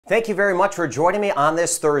Thank you very much for joining me on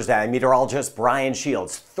this Thursday. I'm meteorologist Brian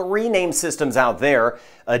Shields. 3 named systems out there.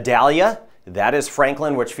 Idalia, that is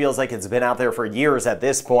Franklin, which feels like it's been out there for years at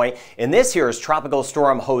this point. And this here is Tropical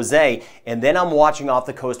Storm Jose. And then I'm watching off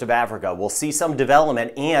the coast of Africa. We'll see some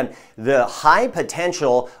development and the high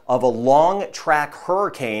potential of a long track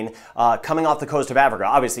hurricane coming off the coast of Africa.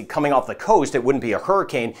 Obviously, coming off the coast, it wouldn't be a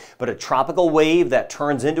hurricane, but a tropical wave that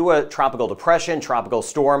turns into a tropical depression, tropical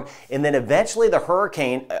storm, and then eventually a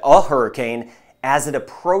hurricane, as it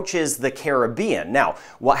approaches the Caribbean. Now,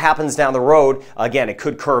 what happens down the road, again, it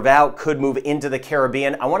could curve out, could move into the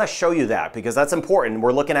Caribbean. I want to show you that because that's important.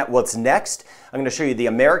 We're looking at what's next. I'm going to show you the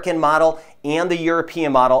American model and the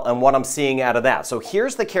European model and what I'm seeing out of that. So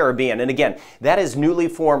here's the Caribbean. And again, that is newly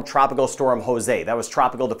formed Tropical Storm Jose. That was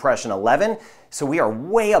Tropical Depression 11. So we are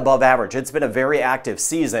way above average. It's been a very active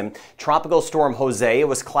season. Tropical Storm Jose, it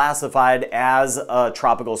was classified as a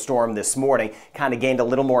tropical storm this morning, kind of gained a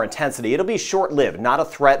little more intensity. It'll be short-lived, not a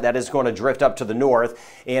threat that is going to drift up to the north.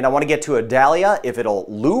 And I want to get to Idalia, if it'll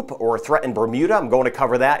loop or threaten Bermuda. I'm going to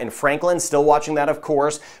cover that. In Franklin, still watching that, of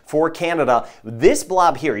course, for Canada. This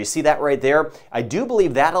blob here, you see that right there? I do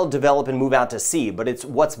believe that'll develop and move out to sea, but it's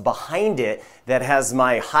what's behind it that has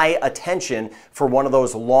my high attention for one of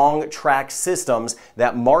those long track systems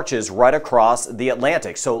that marches right across the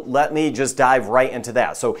Atlantic. So let me just dive right into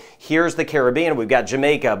that. So here's the Caribbean. We've got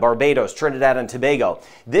Jamaica, Barbados, Trinidad and Tobago.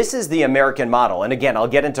 This is the American model. And again, I'll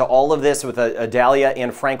get into all of this with Idalia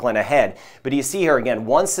and Franklin ahead. But you see here again,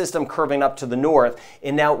 one system curving up to the north.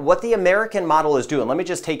 And now what the American model is doing, let me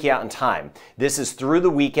just take you out in time. This is through the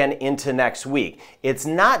weekend into next week. It's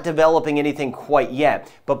not developing anything quite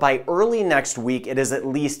yet, but by early next week, it is at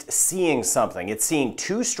least seeing something. It's seeing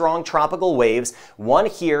 2 strong tropical waves, one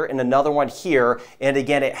here and another one here. And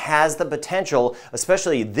again, it has the potential,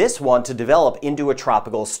 especially this one, to develop into a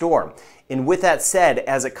tropical storm. And with that said,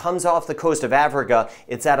 as it comes off the coast of Africa,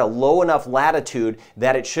 it's at a low enough latitude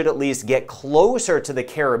that it should at least get closer to the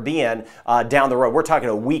Caribbean down the road. We're talking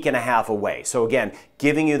a week and a half away. So again,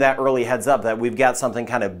 giving you that early heads up that we've got something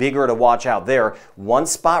kind of bigger to watch out there. One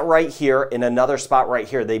spot right here and another spot right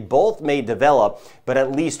here. They both may develop, but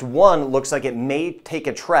at least one looks like it may take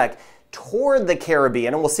a trek toward the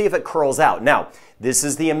Caribbean, and we'll see if it curls out. Now, this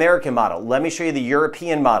is the American model. Let me show you the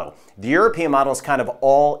European model. The European model is kind of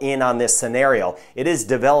all in on this scenario. It is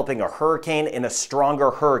developing a hurricane and a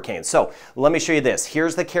stronger hurricane. So let me show you this.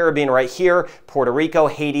 Here's the Caribbean right here, Puerto Rico,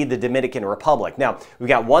 Haiti, the Dominican Republic. Now, we've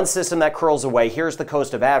got one system that curls away. Here's the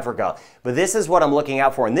coast of Africa. But this is what I'm looking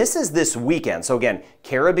out for, and this is this weekend. So again,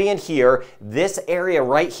 Caribbean here. This area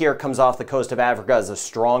right here comes off the coast of Africa as a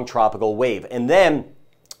strong tropical wave. And then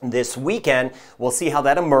this weekend, we'll see how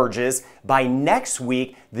that emerges. By next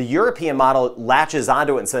week, the European model latches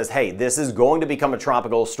onto it and says, hey, this is going to become a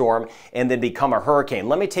tropical storm and then become a hurricane.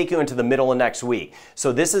 Let me take you into the middle of next week.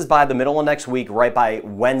 So this is by the middle of next week, right by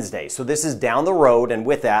Wednesday. So this is down the road, and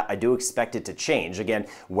with that, I do expect it to change. Again,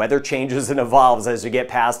 weather changes and evolves as you get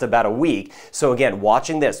past about a week. So again,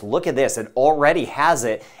 watching this, look at this. It already has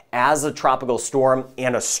it as a tropical storm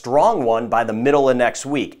and a strong one by the middle of next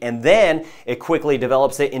week. And then it quickly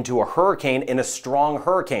develops it into a hurricane and a strong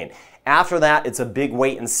hurricane. After that, it's a big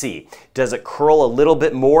wait and see. Does it curl a little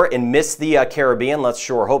bit more and miss the Caribbean? Let's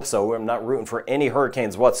sure hope so. I'm not rooting for any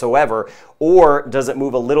hurricanes whatsoever. Or does it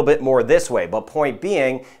move a little bit more this way? But point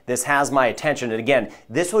being, this has my attention. And again,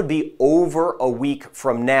 this would be over a week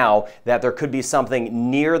from now that there could be something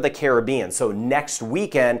near the Caribbean. So next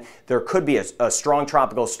weekend, there could be a strong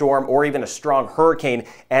tropical storm or even a strong hurricane,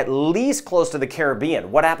 at least close to the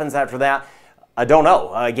Caribbean. What happens after that? I don't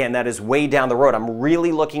know. Again, that is way down the road. I'm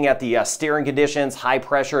really looking at the steering conditions, high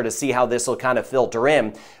pressure, to see how this will kind of filter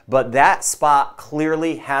in. But that spot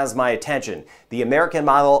clearly has my attention. The American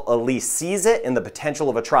model at least sees it in the potential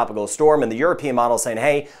of a tropical storm, and the European model saying,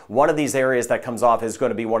 hey, one of these areas that comes off is going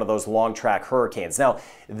to be one of those long track hurricanes. Now,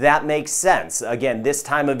 that makes sense. Again, this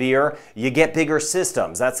time of year, you get bigger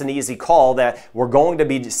systems. That's an easy call that we're going to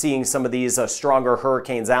be seeing some of these stronger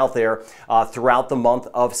hurricanes out there throughout the month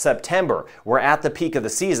of September. We're at the peak of the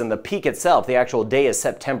season. The peak itself, the actual day, is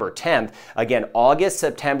September 10th. Again, August,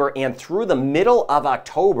 September, and through the middle of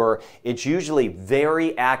October, it's usually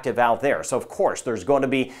very active out there. So of course, there's going to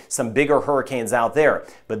be some bigger hurricanes out there.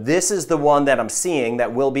 But this is the one that I'm seeing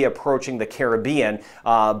that will be approaching the Caribbean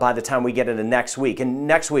by the time we get into next week. And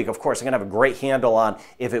next week, of course, I'm going to have a great handle on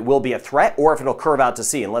if it will be a threat or if it'll curve out to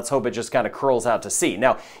sea. And let's hope it just kind of curls out to sea.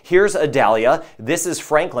 Now, here's Idalia. This is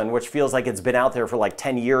Franklin, which feels like it's been out there for like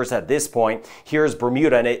 10 years at this point. Here's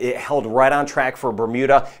Bermuda, and it held right on track for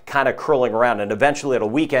Bermuda, kind of curling around, and eventually it'll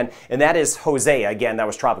weaken, and that is Jose. Again, that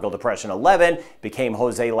was Tropical Depression 11, became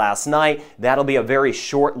Jose last night. That'll be a very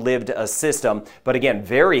short-lived system, but again,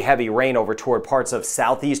 very heavy rain over toward parts of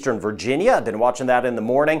southeastern Virginia. I've been watching that in the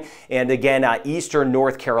morning, and again, eastern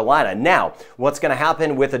North Carolina. Now, what's going to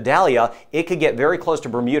happen with Idalia? It could get very close to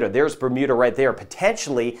Bermuda. There's Bermuda right there,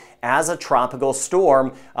 potentially as a tropical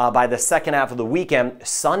storm by the second half of the weekend,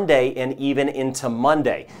 Sunday and even into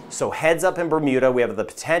Monday. So heads up in Bermuda, we have the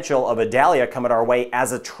potential of Idalia coming our way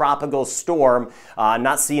as a tropical storm.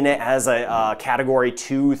 Not seeing it as a category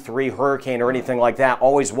 2, 3 hurricane or anything like that.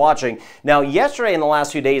 Always watching. Now, yesterday in the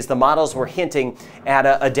last few days, the models were hinting at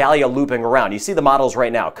Idalia looping around. You see the models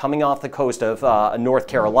right now coming off the coast of North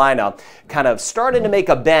Carolina, kind of starting to make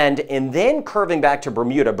a bend and then curving back to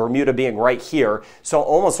Bermuda, Bermuda being right here. So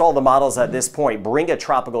almost all the models at this point bring a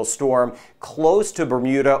tropical storm close to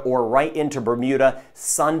Bermuda or right into Bermuda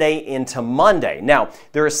Sunday into Monday. Now,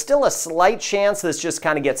 there is still a slight chance this just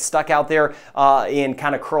kind of gets stuck out there and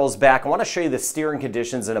kind of curls back. I want to show you the steering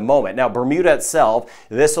conditions in a moment. Now, Bermuda itself,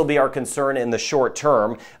 this will be our concern in the short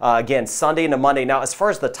term. Again, Sunday into Monday. Now, as far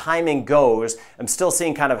as the timing goes, I'm still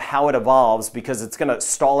seeing kind of how it evolves because it's going to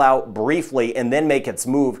stall out briefly and then make its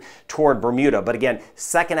move toward Bermuda. But again,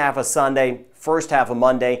 second half of Sunday, first half of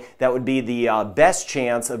Monday, that would be the best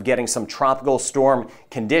chance of getting some tropical storm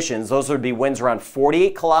conditions. Those would be winds around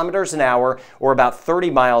 48 kilometers an hour or about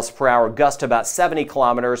 30 miles per hour, gusts to about 70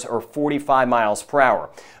 kilometers or 45 miles per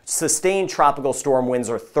hour. Sustained tropical storm winds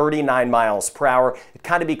are 39 miles per hour. It'd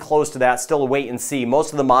kind of be close to that, still a wait and see.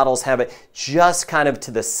 Most of the models have it just kind of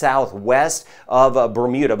to the southwest of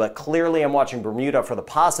Bermuda, but clearly I'm watching Bermuda for the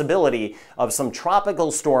possibility of some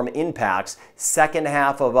tropical storm impacts second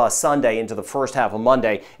half of Sunday into the first half of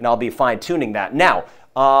Monday, and I'll be fine-tuning that. Now,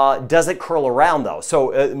 does it curl around though?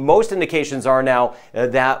 So most indications are now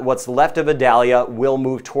that what's left of Idalia will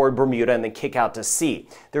move toward Bermuda and then kick out to sea.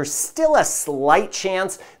 There's still a slight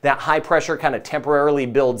chance that high pressure kind of temporarily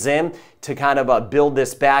builds in to kind of build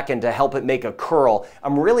this back and to help it make a curl.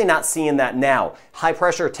 I'm really not seeing that now. High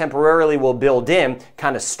pressure temporarily will build in,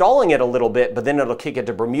 kind of stalling it a little bit, but then it'll kick it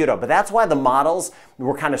to Bermuda. But that's why the models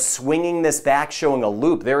were kind of swinging this back, showing a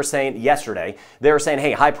loop. They were saying yesterday, they were saying,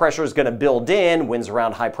 hey, high pressure is going to build in. Winds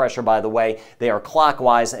around high pressure, by the way, they are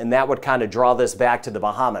clockwise, and that would kind of draw this back to the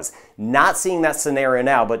Bahamas. Not seeing that scenario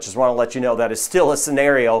now, but just want to let you know that is still a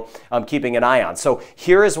scenario I'm keeping an eye on. So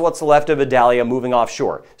here is what's left of Idalia moving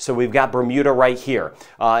offshore. So we've got Bermuda right here.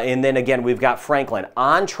 And then again, we've got Franklin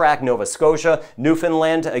on track, Nova Scotia,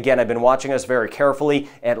 Newfoundland. Again, I've been watching us very carefully.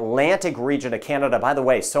 Atlantic region of Canada. By the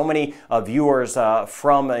way, so many viewers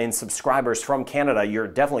and subscribers from Canada. You're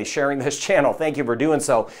definitely sharing this channel. Thank you for doing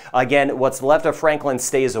so. Again, what's left of Franklin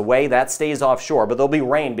stays away. That stays offshore, but there'll be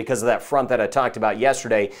rain because of that front that I talked about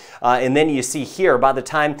yesterday. And then you see here, by the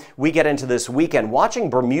time we get into this weekend, watching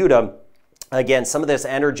Bermuda, again, some of this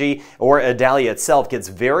energy, or Idalia itself, gets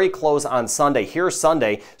very close on Sunday. Here's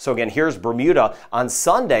Sunday. So again, here's Bermuda. On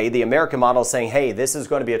Sunday, the American model is saying, hey, this is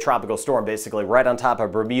going to be a tropical storm, basically right on top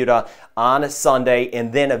of Bermuda on Sunday.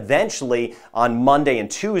 And then eventually on Monday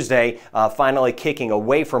and Tuesday, finally kicking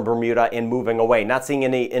away from Bermuda and moving away. Not seeing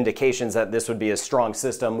any indications that this would be a strong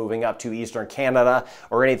system moving up to eastern Canada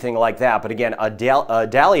or anything like that. But again,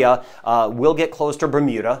 Idalia will get close to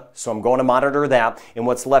Bermuda. So I'm going to monitor that. And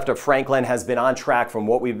what's left of Franklin has been on track from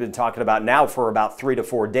what we've been talking about now for about 3 to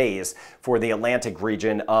 4 days for the Atlantic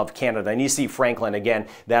region of Canada. And you see Franklin again,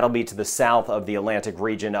 that'll be to the south of the Atlantic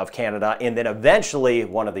region of Canada. And then eventually,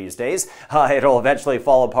 one of these days, it'll eventually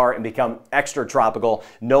fall apart and become extra tropical,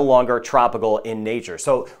 no longer tropical in nature.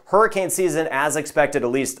 So hurricane season, as expected, at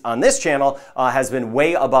least on this channel, has been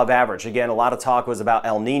way above average. Again, a lot of talk was about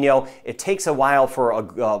El Nino. It takes a while for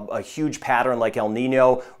a huge pattern like El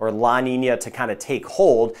Nino or La Nina to kind of take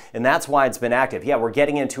hold, and that's why it's been active. Yeah, we're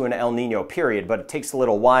getting into an El Nino period, but it takes a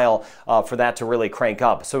little while for that to really crank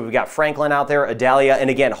up. So we've got Franklin out there, Idalia, and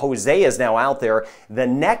again, Jose is now out there. The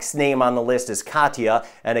next name on the list is Katia,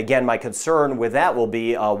 and again, my concern with that will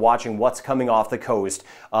be watching what's coming off the coast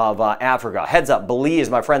of Africa. Heads up, Belize,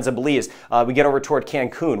 my friends in Belize. We get over toward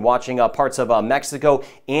Cancun, watching parts of Mexico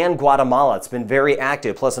and Guatemala. It's been very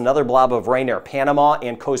active, plus another blob of rain there. Panama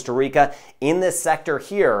and Costa Rica. In this sector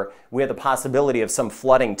here, we have the possibility of some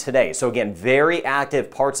flooding today. So again, very active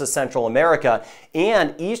parts of Central America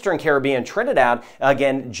and Eastern Caribbean, Trinidad,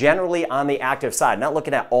 again, generally on the active side. Not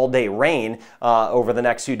looking at all-day rain over the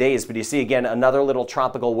next few days, but you see, again, another little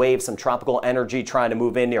tropical wave, some tropical energy trying to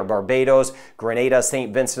move in near Barbados, Grenada,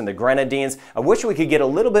 St. Vincent and the Grenadines. I wish we could get a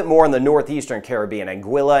little bit more in the northeastern Caribbean,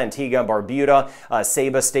 Anguilla, Antigua and Barbuda,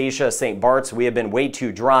 Saba, Statia, St. Bart's. We have been way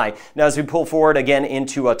too dry. Now, as we pull forward again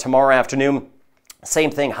into tomorrow afternoon,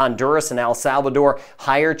 same thing, Honduras and El Salvador,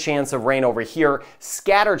 higher chance of rain over here.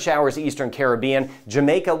 Scattered showers, Eastern Caribbean.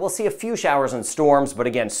 Jamaica, we'll see a few showers and storms, but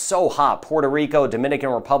again, so hot. Puerto Rico,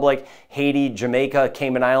 Dominican Republic, Haiti, Jamaica,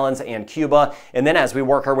 Cayman Islands, and Cuba. And then as we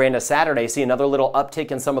work our way into Saturday, see another little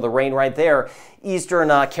uptick in some of the rain right there. Eastern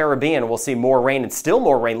Caribbean, we'll see more rain and still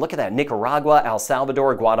more rain. Look at that, Nicaragua, El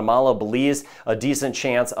Salvador, Guatemala, Belize, a decent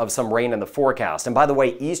chance of some rain in the forecast. And by the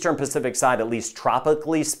way, Eastern Pacific side, at least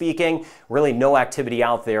tropically speaking, really no activity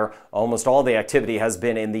out there. Almost all the activity has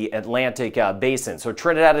been in the Atlantic basin. So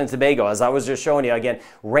Trinidad and Tobago, as I was just showing you, again,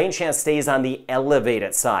 rain chance stays on the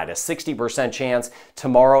elevated side, a 60% chance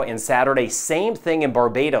tomorrow and Saturday. Same thing in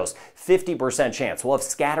Barbados, 50% chance. We'll have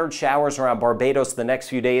scattered showers around Barbados the next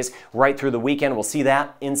few days, right through the weekend. We'll see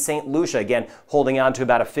that in St. Lucia, again, holding on to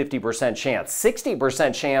about a 50% chance.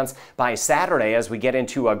 60% chance by Saturday as we get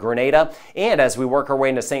into Grenada. And as we work our way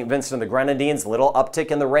into St. Vincent and the Grenadines, a little uptick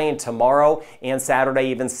in the rain tomorrow and Saturday,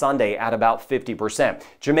 even Sunday at about 50%.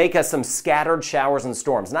 Jamaica, some scattered showers and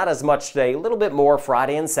storms. Not as much today, a little bit more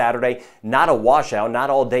Friday and Saturday. Not a washout, not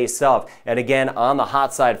all day stuff. And again, on the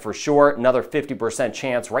hot side for sure, another 50%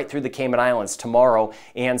 chance right through the Cayman Islands tomorrow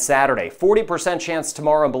and Saturday. 40% chance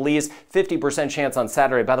tomorrow in Belize, 50% chance on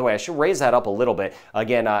Saturday. By the way, I should raise that up a little bit.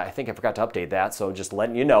 Again, I think I forgot to update that, so just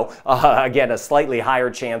letting you know. Again, a slightly higher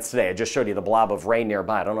chance today. I just showed you the blob of rain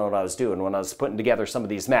nearby. I don't know what I was doing when I was putting together some of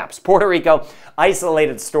these maps. Puerto Rico,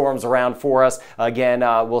 isolated storms around for us. Again,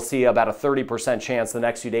 we'll see about a 30% chance the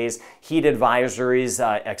next few days. Heat advisories,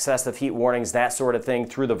 excessive heat warnings, that sort of thing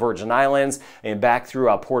through the Virgin Islands and back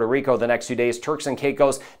through Puerto Rico the next few days. Turks and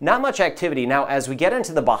Caicos, not much activity. Now, as we get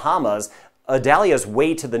into the Bahamas, Idalia is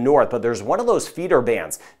way to the north, but there's one of those feeder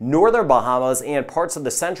bands. Northern Bahamas and parts of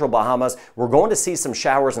the central Bahamas, we're going to see some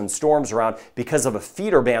showers and storms around because of a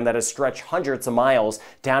feeder band that has stretched hundreds of miles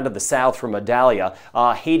down to the south from Idalia.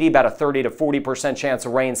 Haiti, about a 30 to 40% chance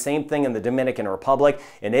of rain. Same thing in the Dominican Republic,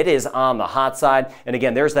 and it is on the hot side. And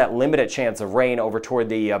again, there's that limited chance of rain over toward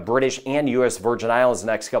the British and U.S. Virgin Islands the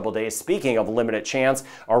next couple of days. Speaking of limited chance,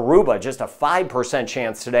 Aruba, just a 5%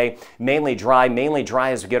 chance today. Mainly dry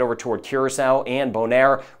as we get over toward Curacao and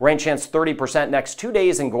Bonaire. Rain chance 30% next 2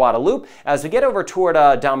 days in Guadeloupe. As we get over toward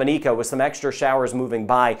Dominica with some extra showers moving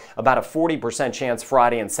by, about a 40% chance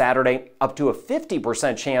Friday and Saturday, up to a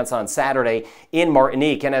 50% chance on Saturday in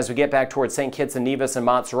Martinique. And as we get back towards St. Kitts and Nevis and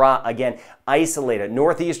Montserrat, again, isolated.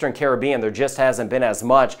 Northeastern Caribbean, there just hasn't been as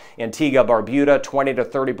much. Antigua, Barbuda, 20 to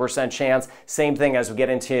 30% chance. Same thing as we get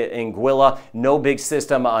into Anguilla. No big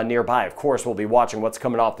system nearby. Of course, we'll be watching what's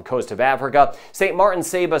coming off the coast of Africa. St. Martin,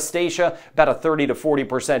 Saba, Statia, about a 30 to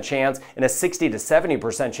 40% chance and a 60 to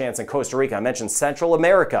 70% chance in Costa Rica. I mentioned Central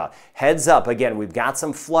America. Heads up. Again, we've got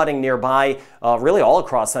some flooding nearby, really all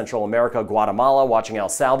across Central America. Guatemala, watching El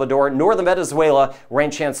Salvador. Northern Venezuela,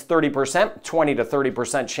 rain chance 30%, 20 to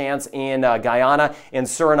 30% chance in Guyana. And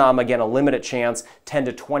Suriname, again, a limited chance, 10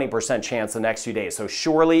 to 20% chance the next few days. So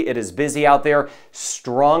surely it is busy out there.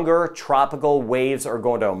 Stronger tropical waves are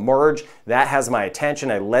going to emerge. That has my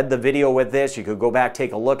attention. I led the video with this. You could go back,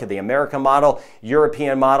 take a look at the American model,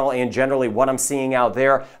 European model, and generally what I'm seeing out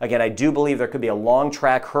there. Again, I do believe there could be a long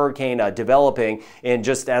track hurricane developing, and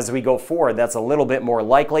just as we go forward, that's a little bit more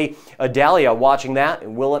likely. Idalia, watching that.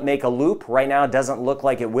 Will it make a loop? Right now, it doesn't look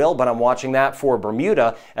like it will, but I'm watching that for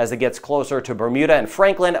Bermuda as it gets closer to Bermuda, and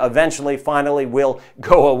Franklin eventually, finally will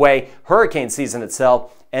go away. Hurricane season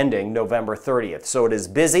itself ending November 30th. So it is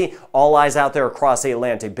busy. All eyes out there across the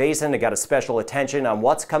Atlantic Basin. I got a special attention on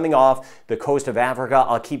what's coming off the coast of Africa.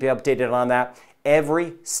 I'll keep you updated on that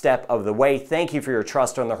every step of the way. Thank you for your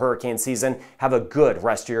trust on the hurricane season. Have a good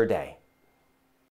rest of your day.